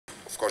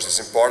course, it's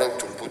important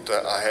to put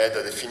ahead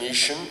a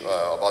definition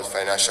about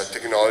financial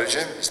technology.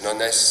 It's not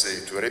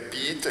necessary to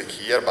repeat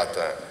here, but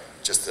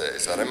just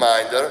as a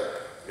reminder,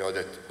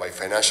 that by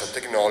financial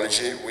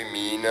technology we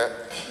mean,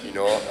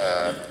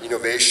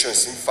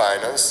 innovations in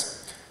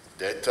finance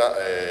that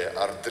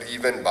are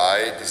driven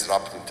by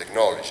disrupting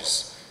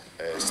technologies,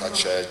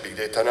 such as big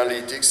data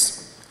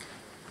analytics,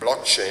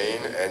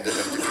 blockchain, and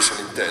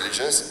artificial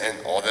intelligence, and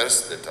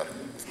others that are,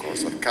 of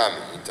course, are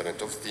coming,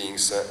 Internet of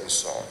Things, and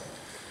so on.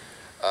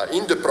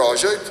 In the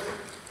project,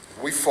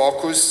 we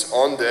focus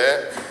on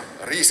the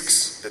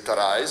risks that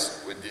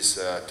arise with these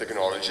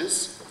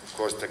technologies. Of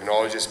course,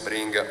 technologies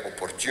bring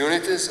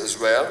opportunities as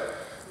well,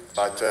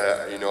 but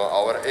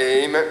our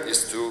aim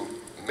is to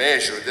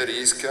measure the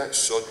risk,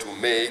 so to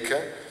make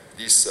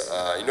these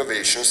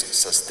innovations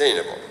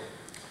sustainable.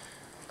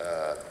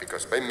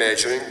 Because by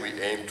measuring,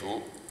 we aim to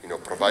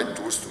provide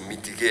tools to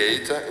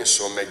mitigate and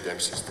so make them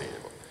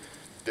sustainable.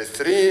 The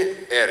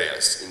three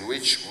areas in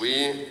which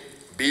we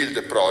build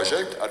the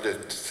project are the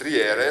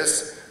three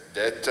areas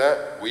that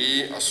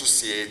we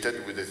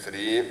associated with the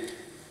three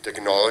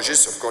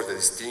technologies. Of course, the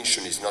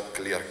distinction is not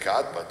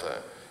clear-cut, but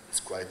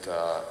it's quite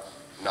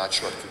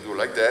natural to do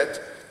like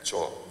that.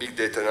 So, big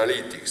data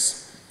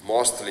analytics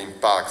mostly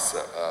impacts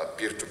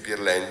peer-to-peer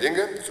lending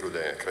through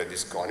the credit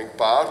scoring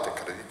part and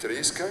credit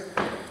risk.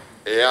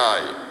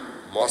 AI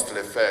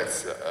mostly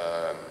affects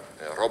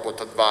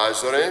robot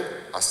advisory,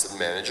 asset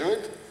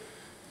management,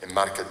 and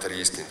market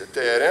risk in that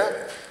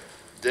area.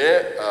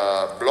 The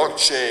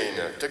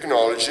blockchain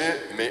technology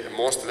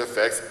mostly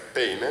affects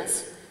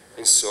payments,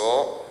 and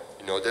so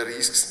the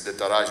risks that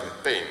arise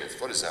with payments,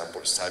 for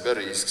example, cyber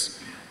risks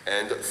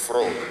and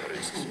fraud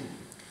risks.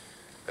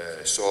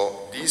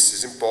 So this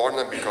is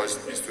important because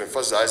it's to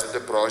emphasize that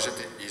the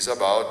project is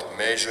about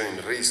measuring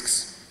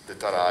risks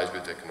that arise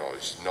with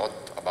technology, not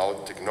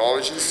about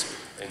technologies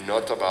and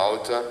not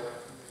about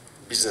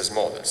business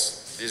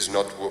models. This is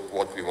not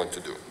what we want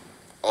to do.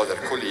 Other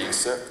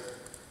colleagues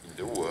in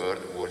the world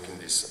work in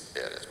these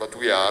areas, but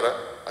we are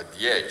at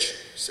the edge,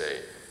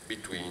 say,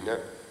 between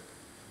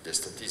the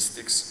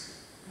statistics,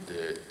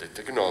 the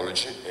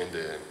technology, and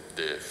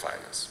the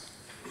finance.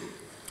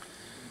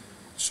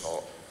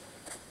 So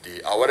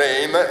our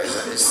aim, as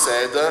I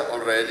said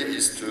already,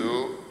 is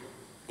to,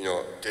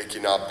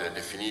 taking up the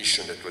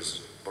definition that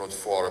was brought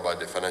forward by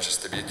the Financial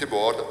Stability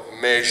Board,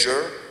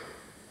 measure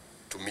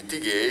to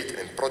mitigate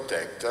and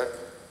protect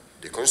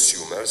the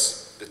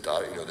consumers that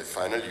are, the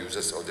final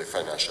users of the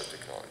financial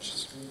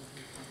technologies.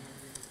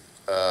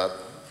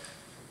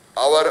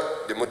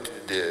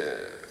 The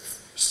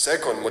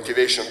second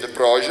motivation of the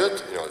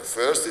project, the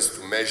first is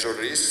to measure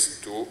risks,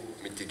 to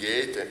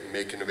mitigate and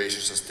make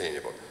innovation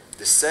sustainable.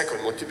 The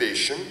second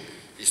motivation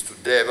is to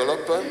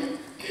develop a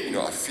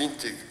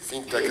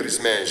FinTech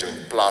risk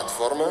management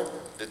platform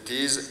that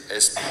is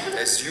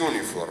as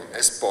uniform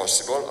as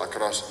possible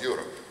across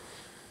Europe.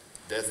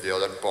 That's the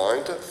other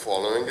point,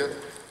 following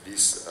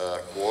this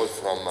quote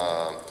from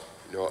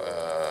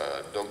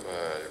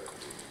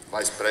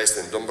Vice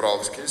President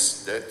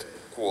Dombrovskis that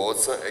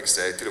quotes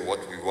exactly what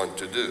we want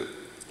to do.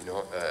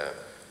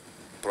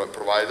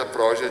 Provide a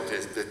project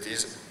that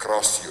is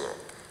across Europe.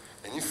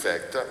 And in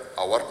fact,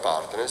 our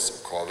partners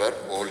cover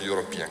all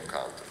European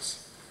countries.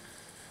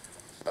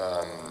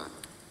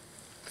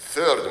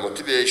 Third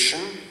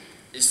motivation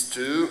is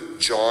to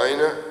join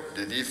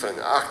the different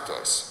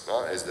actors,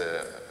 as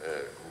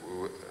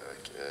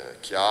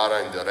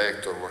Chiara and the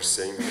director were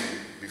saying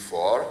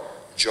before,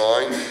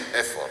 joint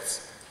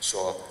efforts.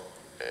 So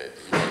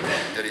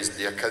there is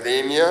the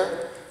academia,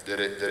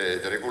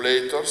 the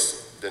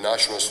regulators, the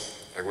national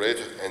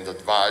regulators and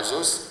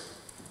advisors,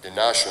 the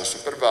national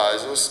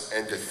supervisors,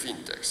 and the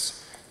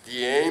fintechs.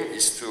 The aim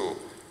is to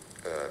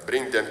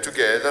bring them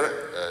together,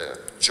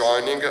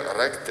 joining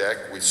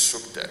RegTech with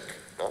SubTech.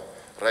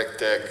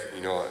 RegTech,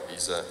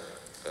 is the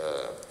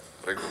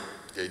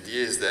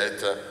idea is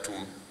that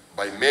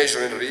by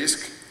measuring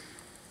risk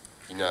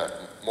in a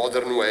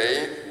modern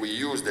way, we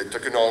use the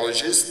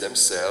technologies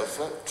themselves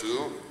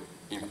to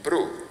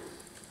improve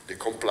the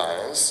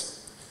compliance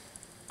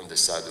on the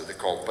side of the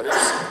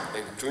companies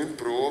and to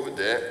improve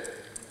the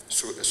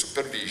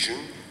supervision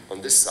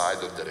on the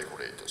side of the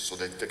regulators. So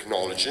the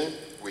technology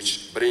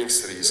which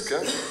brings risk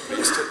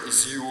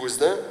is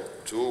used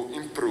to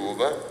improve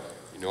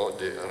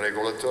the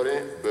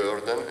regulatory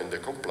burden and the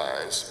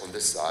compliance on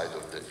the side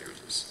of the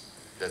users.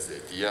 That's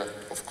the idea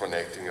of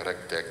connecting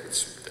RegTech with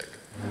SubTech.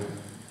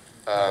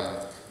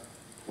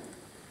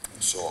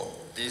 So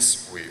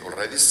this we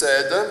already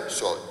said.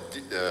 So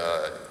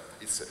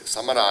it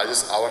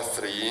summarizes our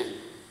three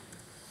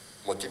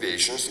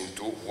motivations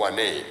into one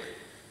aim.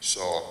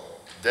 So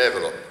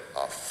develop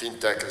a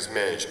FinTech risk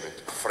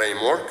management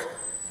framework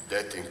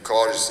that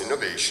encourages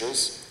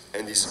innovations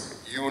and is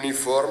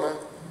uniform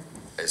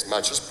as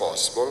much as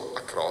possible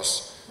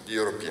across the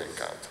European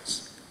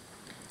countries,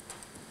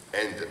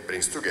 and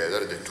brings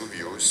together the two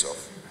views of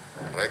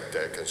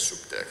RegTech and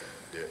SubTech,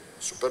 the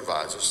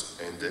supervisors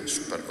and the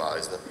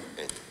supervised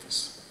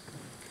entities.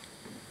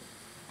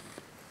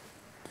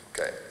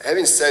 Okay,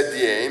 having said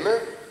the aim,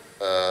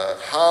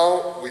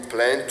 how we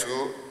plan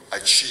to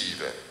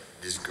achieve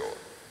this goal?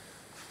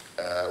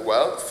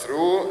 Well,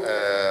 through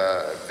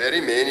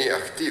very many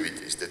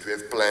activities that we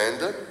have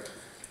planned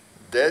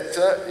that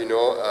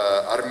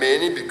are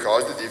many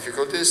because the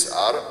difficulties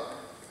are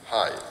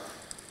high.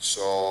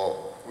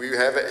 So we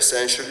have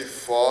essentially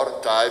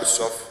 4 types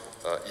of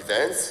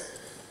events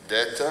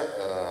that...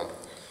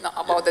 no,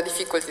 about the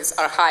difficulties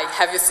are high.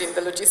 Have you seen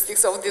the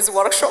logistics of this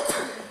workshop?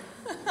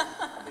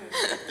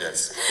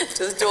 Yes.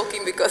 Just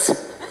joking, because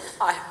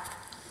I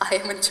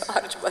am in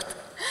charge, but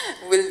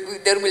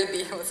there will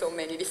be so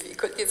many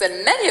difficulties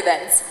and many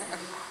events.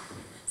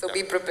 So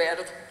be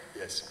prepared.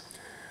 Yes.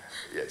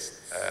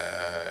 Yes.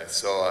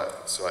 So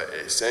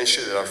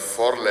essentially there are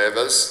 4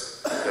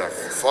 levels, there are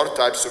 4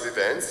 types of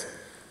events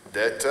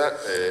that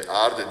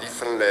are the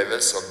different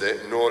levels of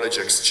the knowledge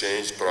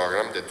exchange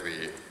program that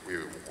we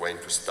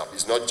went to stop.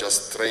 It's not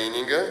just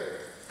training,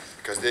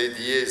 because the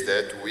idea is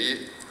that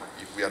we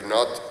are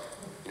not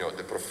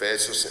the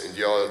professors and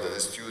the other the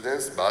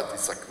students, but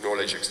it's a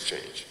knowledge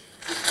exchange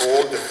with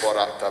all the 4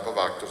 type of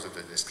actors that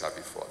I described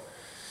before.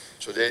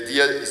 So the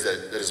idea is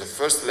that there is a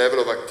first level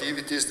of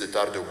activities that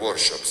are the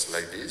workshops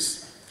like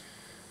this.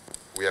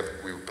 We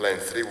plan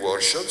 3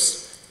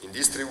 workshops. In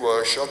these 3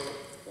 workshops,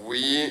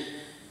 we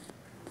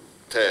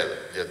tell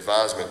the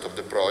advancement of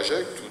the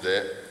project to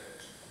the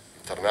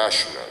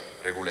international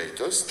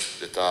regulators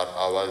that are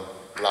our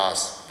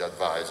plus the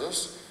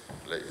advisors.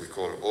 Like we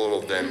call all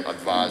of them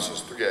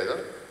advisors together.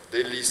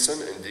 They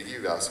listen and they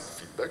give us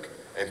feedback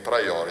and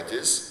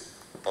priorities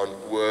on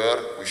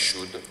where we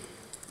should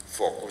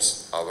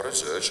focus our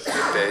research,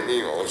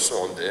 depending also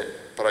on the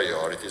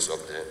priorities of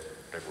the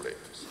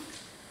regulators.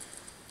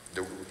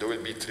 There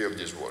will be 3 of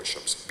these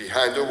workshops.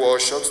 Behind the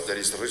workshops, there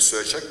is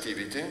research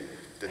activity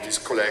that is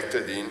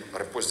collected in a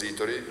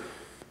repository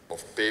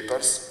of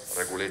papers,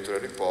 regulatory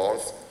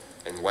reports,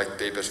 and white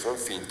papers from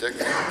FinTech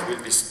that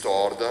will be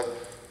stored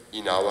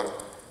in our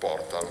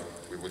portal.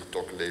 We will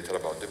talk later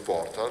about the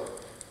portal.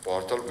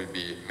 Portal will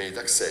be made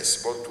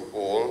accessible to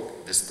all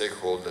the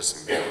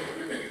stakeholders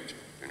involved,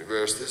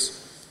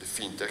 universities, the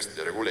FinTechs,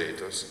 the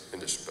regulators,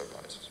 and the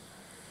supervisors.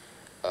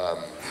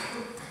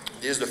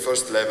 This is the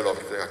first level of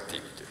the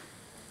activity.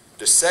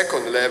 The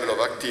second level of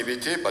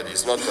activity, but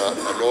it's not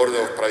an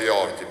order of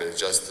priority, but it's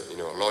just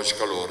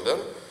logical order.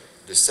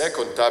 The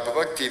second type of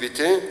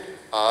activity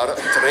are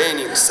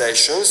training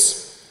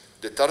sessions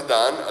that are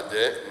done at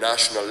the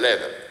national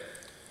level.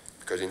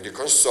 Because in the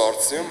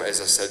consortium, as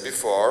I said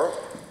before,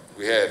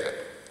 we have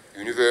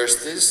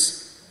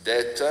universities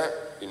that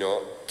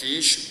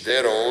teach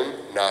their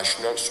own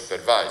national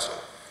supervisor.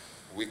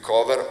 We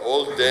cover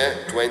all the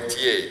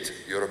 28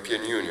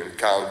 European Union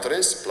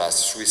countries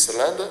plus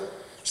Switzerland,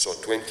 so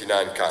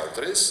 29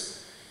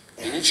 countries.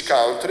 In each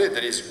country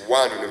there is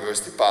one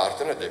university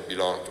partner that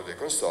belongs to the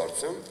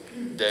consortium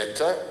that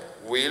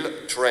will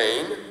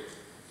train,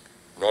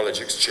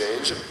 knowledge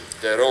exchange,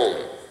 their own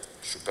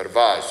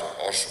supervisor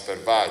or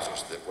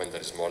supervisors when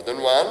there is more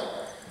than one,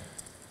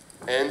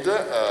 and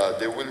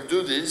they will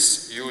do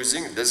this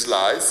using the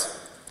slides,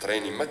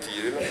 training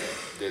material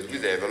that we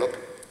develop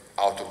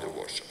out of the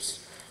workshops.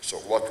 So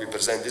what we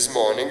present this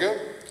morning,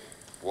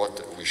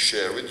 what we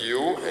share with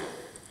you, and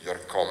your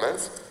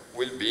comments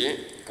will be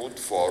put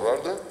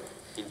forward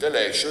in the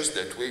lectures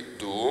that we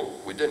do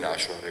with the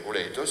national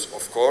regulators.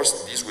 Of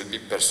course, this will be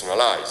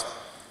personalized.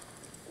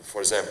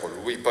 For example,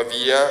 we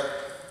Pavia,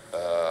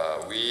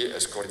 we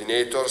as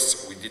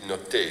coordinators, we did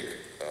not take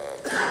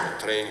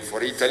training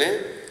for Italy,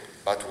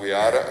 but we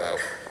are,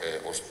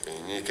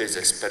 in any case,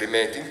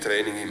 experimenting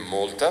training in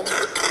Malta.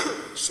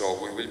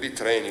 So we will be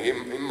training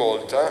in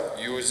Malta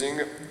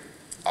using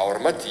our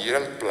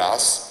material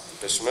plus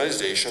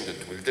personalization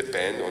that will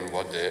depend on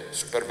what the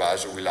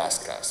supervisor will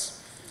ask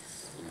us.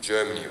 In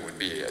Germany will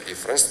be a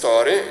different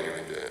story,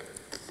 in the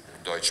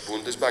Deutsche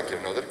Bundesbank in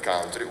another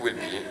country will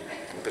be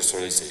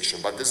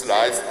personalization. But the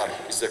slides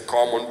is the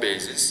common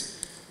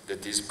basis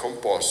that is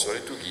compulsory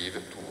to give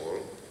to all,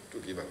 to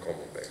give a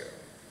common background.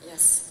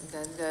 Yes,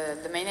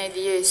 the main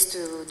idea is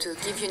to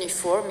give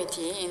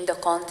uniformity in the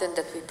content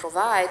that we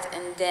provide,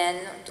 and then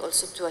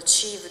also to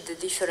achieve the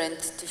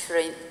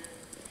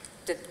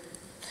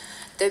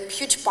the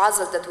huge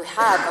puzzle that we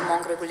have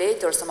among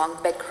regulators,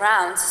 among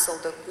backgrounds. So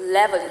the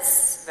level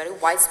is very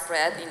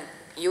widespread in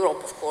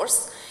Europe, of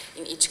course.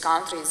 In each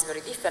country is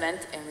very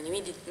different, and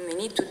we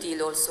need to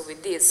deal also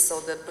with this. So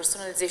the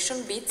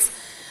personalization bit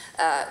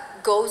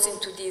goes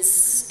into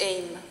this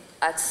aim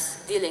at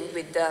dealing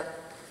with the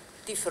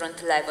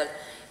different level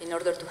in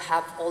order to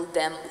have all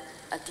them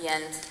at the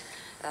end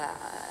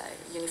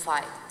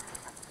unified.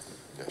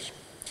 Yes.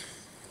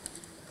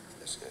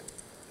 Yes.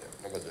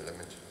 Yeah. No, but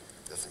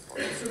that's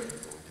important.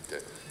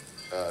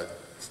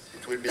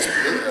 It will be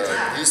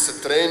split.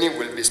 This training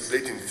will be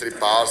split in 3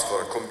 parts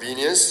for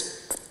convenience.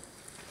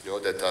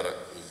 That are,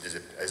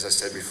 as I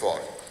said before,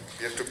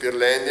 peer-to-peer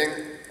lending,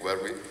 where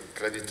we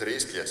credit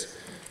risk, yes,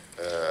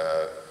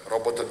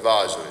 robot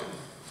advisory,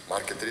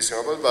 market risk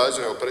and robot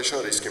advisory, and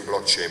operational risk in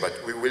blockchain, but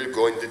we will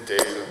go in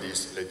detail on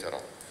this later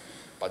on.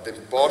 But the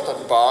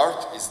important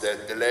part is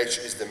that the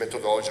lecture is the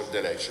methodology of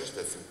the lectures.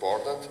 That's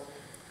important.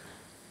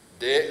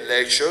 The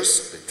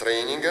lectures, the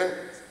training,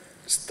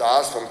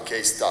 starts from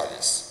case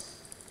studies.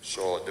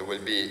 So there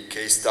will be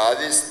case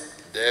studies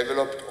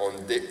developed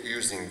on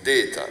using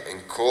data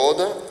and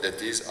code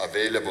that is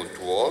available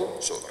to all,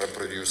 so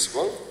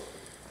reproducible.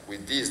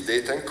 With this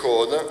data and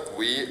code,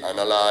 we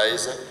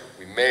analyze,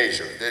 we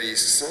measure the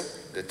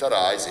risks that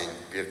arise in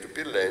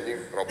peer-to-peer lending,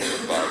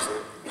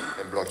 robo-advisory,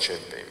 and blockchain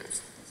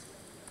payments.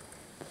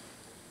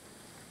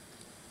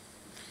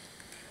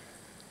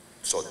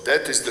 So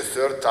that is the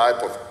third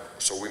type of,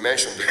 so we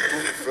mentioned the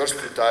first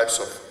two types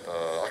of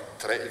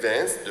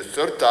events. The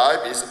third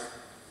type is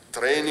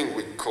training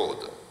with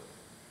code.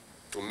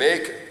 To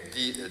make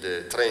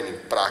the training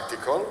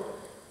practical,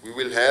 we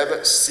will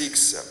have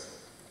 6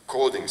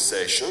 coding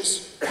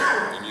sessions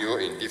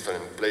in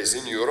different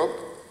places in Europe,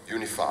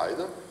 unified,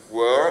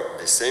 where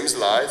the same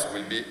slides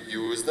will be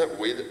used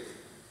with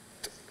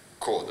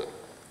code,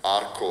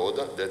 R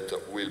code,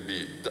 that will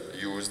be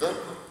used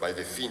by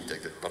the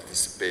FinTech that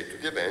participate to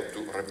the event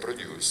to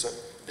reproduce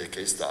the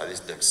case studies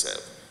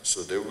themselves.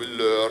 So they will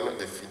learn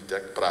the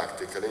FinTech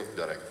practically in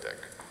direct tech.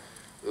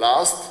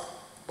 Last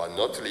but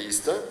not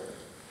least,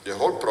 the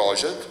whole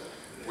project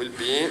will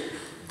be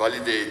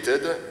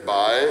validated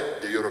by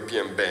the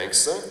European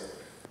banks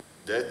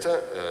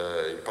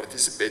that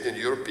participate in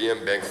the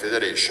European Bank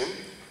Federation,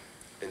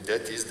 and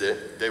that is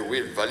they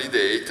will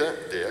validate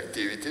the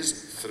activities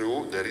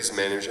through the risk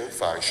management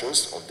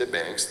functions of the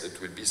banks that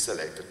will be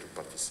selected to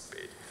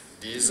participate.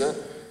 This,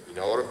 in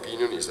our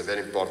opinion, is a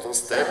very important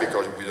step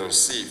because we don't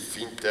see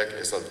FinTech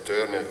as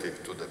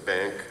alternative to the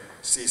bank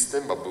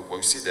system, but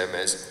we see them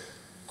as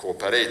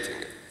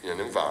cooperating in an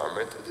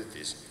environment that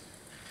is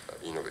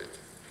innovative.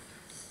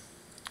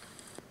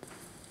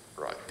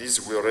 Right. This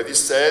we already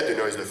said,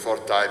 is the 4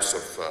 types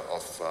of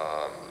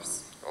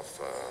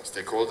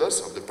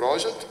stakeholders of the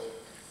project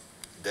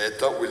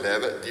that will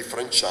have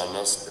different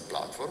channels in the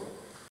platform.